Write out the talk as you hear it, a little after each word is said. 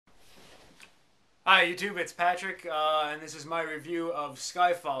Hi YouTube, it's Patrick, and this is my review of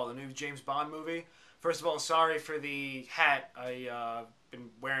Skyfall, the new James Bond movie. First of all, sorry for the hat. I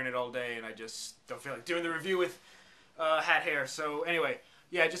been wearing it all day, and I just don't feel like doing the review with hat hair. So anyway,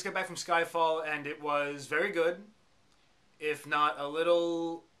 yeah, I just got back from Skyfall, and it was very good, if not a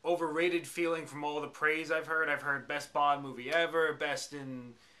little overrated feeling from all the praise I've heard. I've heard best Bond movie ever, best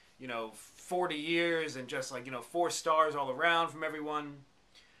in 40 years, and just like 4 stars all around from everyone.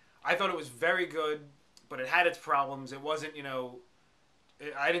 I thought it was very good, but it had its problems. It wasn't,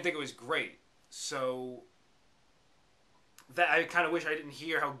 I didn't think it was great. So that I kind of wish I didn't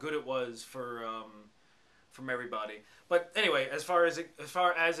hear how good it was from everybody. But anyway, as far as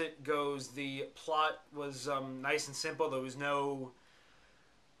it goes, the plot was nice and simple. There was no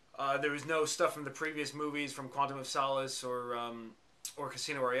stuff from the previous movies, from Quantum of Solace or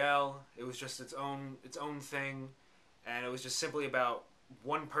Casino Royale. It was just its own thing, and it was just simply about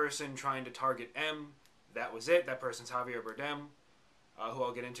one person trying to target M. That was it. That person's Javier Bardem, who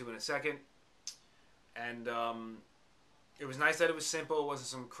I'll get into in a second. And it was nice that it was simple. It wasn't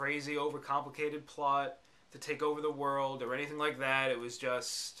some crazy, overcomplicated plot to take over the world or anything like that. It was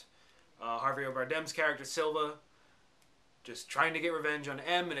just Javier Bardem's character Silva just trying to get revenge on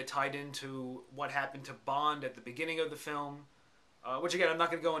M, and it tied into what happened to Bond at the beginning of the film. Which again, I'm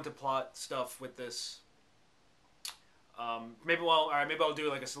not going to go into plot stuff with this. Maybe I'll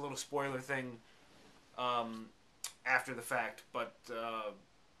do like a little spoiler thing um, after the fact. But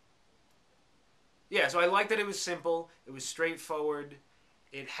yeah, so I liked that it was simple. It was straightforward.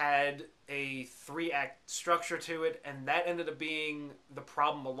 It had a 3-act structure to it, and that ended up being the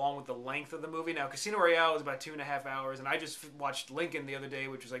problem along with the length of the movie. Now, Casino Royale is about 2.5 hours, and I just watched Lincoln the other day,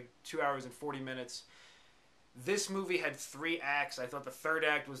 which was like 2 hours and 40 minutes. This movie had 3 acts. I thought the third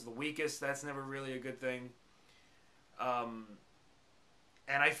act was the weakest. That's never really a good thing. Um,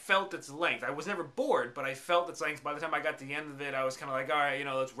 and I felt its length. I was never bored, but I felt its length. By the time I got to the end of it, I was kind of like, all right,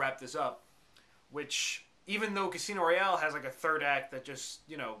 let's wrap this up. Which, even though Casino Royale has like a third act that just,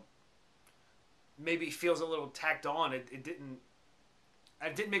 maybe feels a little tacked on, it didn't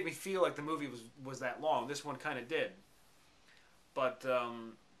make me feel like the movie was that long. This one kind of did. But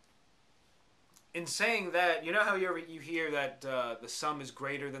in saying that, you know how you hear that the sum is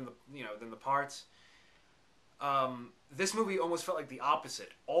greater than the parts. This movie almost felt like the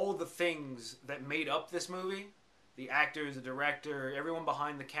opposite. All the things that made up this movie, the actors, the director, everyone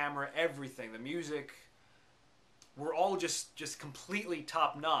behind the camera, everything, the music, were all just completely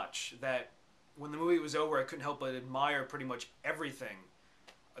top notch. That when the movie was over, I couldn't help but admire pretty much everything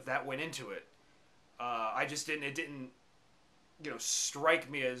that went into it. I just didn't. It didn't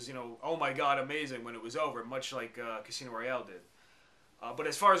strike me as oh my god, amazing when it was over, much like Casino Royale did. But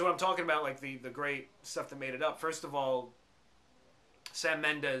as far as what I'm talking about, like the great stuff that made it up, first of all, Sam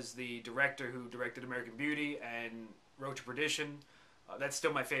Mendes, the director who directed American Beauty and Road to Perdition, that's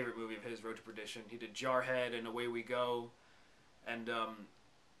still my favorite movie of his, Road to Perdition. He did Jarhead and Away We Go, and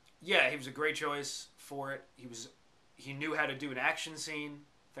yeah, he was a great choice for it. He knew how to do an action scene,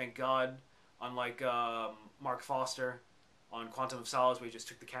 thank God, unlike Mark Foster on Quantum of Solace, where he just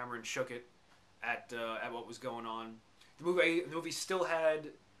took the camera and shook it at what was going on. The movie still had.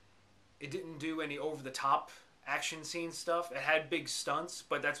 It didn't do any over the top action scene stuff. It had big stunts,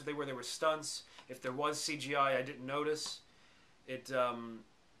 but that's what they were. They were stunts. If there was CGI, I didn't notice it.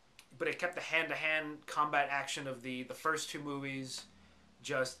 But it kept the hand to hand combat action of the first two movies.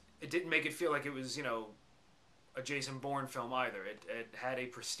 Just it didn't make it feel like it was a Jason Bourne film either. It had a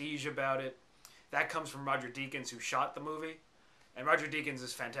prestige about it. That comes from Roger Deakins, who shot the movie, and Roger Deakins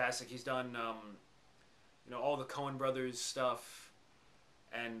is fantastic. He's done all the Coen Brothers stuff,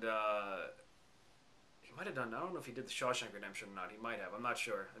 and he might have done. I don't know if he did the Shawshank Redemption or not. He might have. I'm not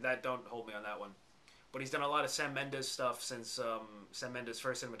sure. Don't hold me on that one. But he's done a lot of Sam Mendes stuff since Sam Mendes'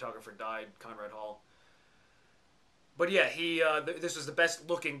 first cinematographer died, Conrad Hall. But yeah, this was the best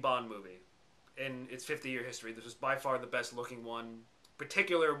looking Bond movie in its 50-year history. This was by far the best looking one.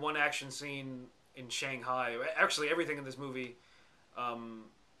 Particular one action scene in Shanghai. Actually, everything in this movie.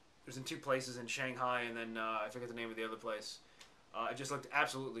 It was in 2 places in Shanghai, and then I forget the name of the other place. It just looked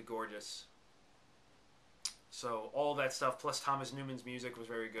absolutely gorgeous. So all that stuff, plus Thomas Newman's music was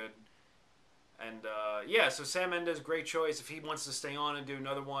very good. And yeah, so Sam Mendes, great choice. If he wants to stay on and do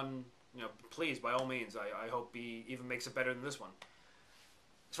another one, please, by all means. I hope he even makes it better than this one.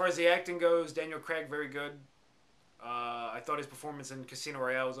 As far as the acting goes, Daniel Craig, very good. I thought his performance in Casino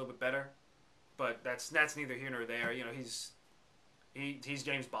Royale was a little bit better, but that's neither here nor there. He's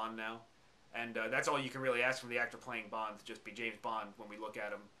James Bond now, and that's all you can really ask from the actor playing Bond, to just be James Bond when we look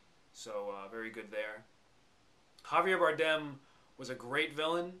at him. So very good there. Javier Bardem was a great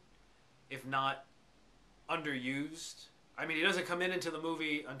villain, if not underused. I mean, he doesn't come into the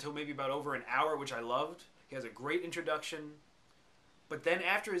movie until maybe about over an hour, which I loved. He has a great introduction. But then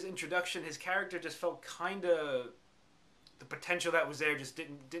after his introduction, his character just felt kind of... The potential that was there just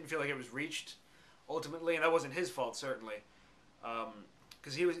didn't feel like it was reached, ultimately. And that wasn't his fault, certainly.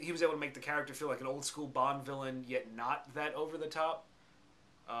 Because he was able to make the character feel like an old school Bond villain, yet not that over the top.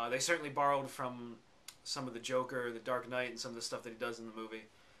 They certainly borrowed from some of the Joker, the Dark Knight, and some of the stuff that he does in the movie.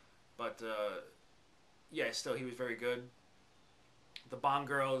 But yeah, still he was very good. The Bond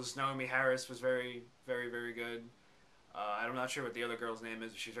girls, Naomi Harris was very, very, very good. I'm not sure what the other girl's name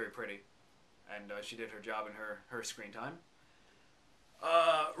is, but she's very pretty, and she did her job in her screen time.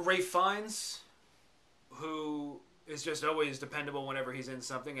 Ralph Fiennes, who is just always dependable whenever he's in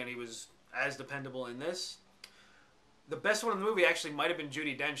something, and he was as dependable in this. The best one in the movie actually might have been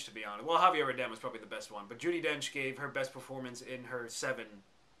Judi Dench, to be honest. Well, Javier Bardem was probably the best one, but Judi Dench gave her best performance in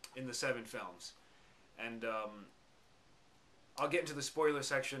the 7 films. And I'll get into the spoiler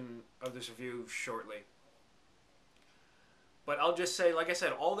section of this review shortly. But I'll just say, like I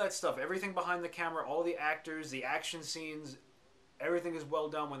said, all that stuff, everything behind the camera, all the actors, the action scenes, everything is well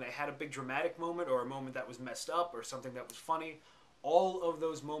done. When they had a big dramatic moment or a moment that was messed up or something that was funny, all of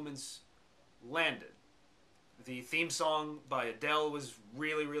those moments landed. The theme song by Adele was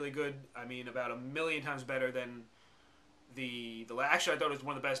really, really good. I mean, about 1,000,000 times better than actually, I thought it was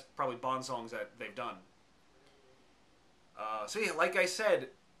one of the best, probably, Bond songs that they've done. So yeah, like I said,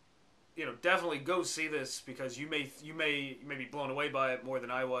 definitely go see this because you may be blown away by it more than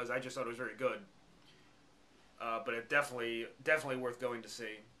I was. I just thought it was very good. But it definitely worth going to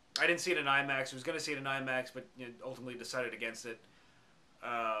see. I didn't see it in IMAX. I was going to see it in IMAX, but ultimately decided against it.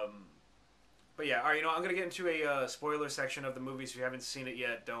 But yeah, all right. I'm going to get into a spoiler section of the movie. So if you haven't seen it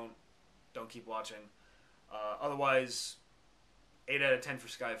yet, don't keep watching. Otherwise, 8 out of 10 for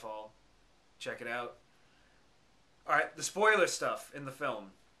Skyfall. Check it out. All right, the spoiler stuff in the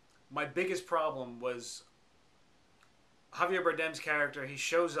film. My biggest problem was Javier Bardem's character. He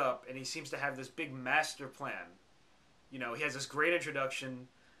shows up and he seems to have this big master plan. He has this great introduction,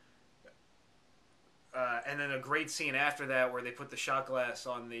 and then a great scene after that where they put the shot glass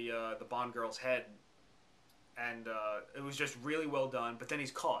on the Bond girl's head, and it was just really well done. But then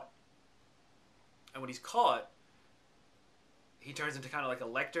he's caught, and when he's caught, he turns into kind of like a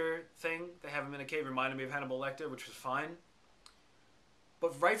Lecter thing. They have him in a cave, reminded me of Hannibal Lecter, which was fine.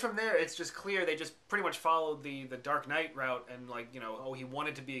 But right from there, it's just clear they just pretty much followed the Dark Knight route, and he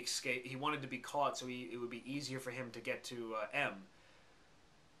wanted to be caught, so it would be easier for him to get to M.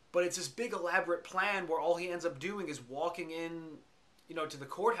 But it's this big elaborate plan where all he ends up doing is walking in, to the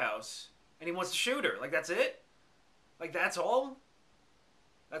courthouse, and he wants to shoot her. Like, that's it? Like, that's all?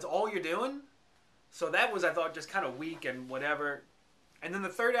 That's all you're doing? So that was, I thought, just kind of weak and whatever. And then the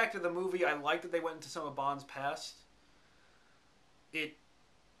third act of the movie, I liked that they went into some of Bond's past. And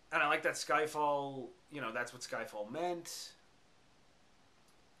I like that Skyfall, that's what Skyfall meant.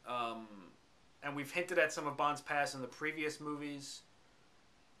 And we've hinted at some of Bond's past in the previous movies.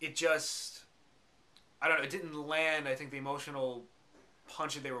 It just, I don't know, it didn't land, I think, the emotional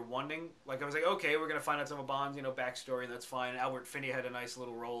punch that they were wanting. Like, I was like, okay, we're going to find out some of Bond's, backstory, and that's fine. Albert Finney had a nice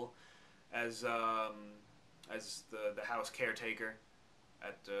little role as the house caretaker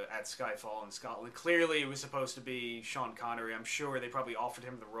at Skyfall in Scotland. Clearly, it was supposed to be Sean Connery. I'm sure they probably offered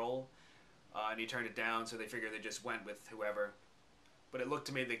him the role, and he turned it down, so they figured they just went with whoever. But it looked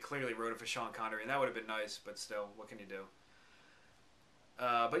to me they clearly wrote it for Sean Connery, and that would have been nice, but still, what can you do?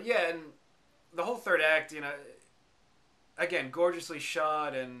 But yeah, and the whole third act, again, gorgeously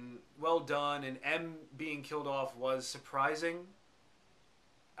shot and well done, and M being killed off was surprising.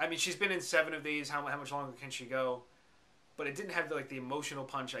 I mean, she's been in 7 of these. How much longer can she go? But it didn't have the emotional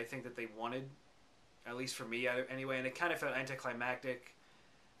punch I think that they wanted, at least for me anyway. And it kind of felt anticlimactic.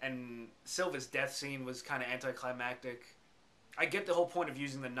 And Silva's death scene was kind of anticlimactic. I get the whole point of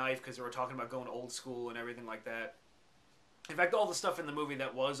using the knife because they were talking about going old school and everything like that. In fact, all the stuff in the movie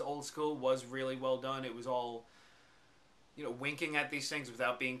that was old school was really well done. It was all, winking at these things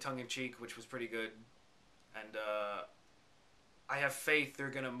without being tongue-in-cheek, which was pretty good. And I have faith they're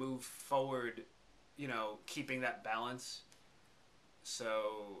going to move forward, keeping that balance.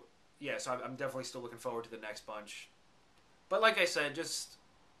 So, yeah, so I'm definitely still looking forward to the next bunch. But like I said, just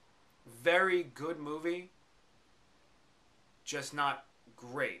very good movie, just not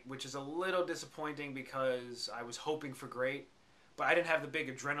great, which is a little disappointing because I was hoping for great, but I didn't have the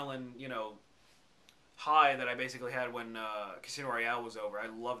big adrenaline, high that I basically had when Casino Royale was over. I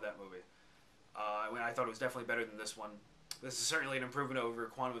love that movie. I thought it was definitely better than this one. This is certainly an improvement over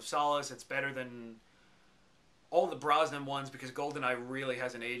Quantum of Solace. It's better than all the Brosnan ones because GoldenEye really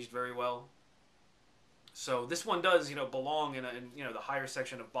hasn't aged very well. So this one does, belong in the higher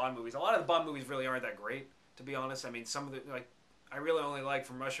section of Bond movies. A lot of the Bond movies really aren't that great, to be honest. I mean, some of the I really only like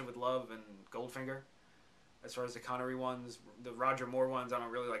From Russia with Love and Goldfinger. As far as the Connery ones, the Roger Moore ones, I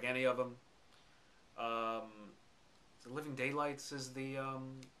don't really like any of them. Um, the Living Daylights is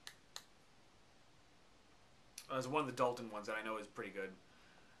one of the Dalton ones that I know is pretty good,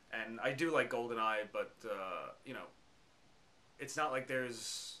 and I do like GoldenEye, but it's not like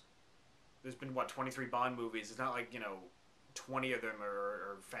there's been 23 Bond movies. It's not like 20 of them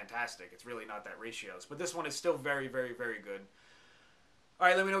are fantastic. It's really not that ratios. But this one is still very, very, very good. All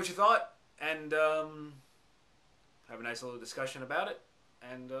right, let me know what you thought, and have a nice little discussion about it.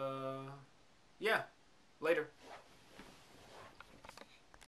 And yeah, later.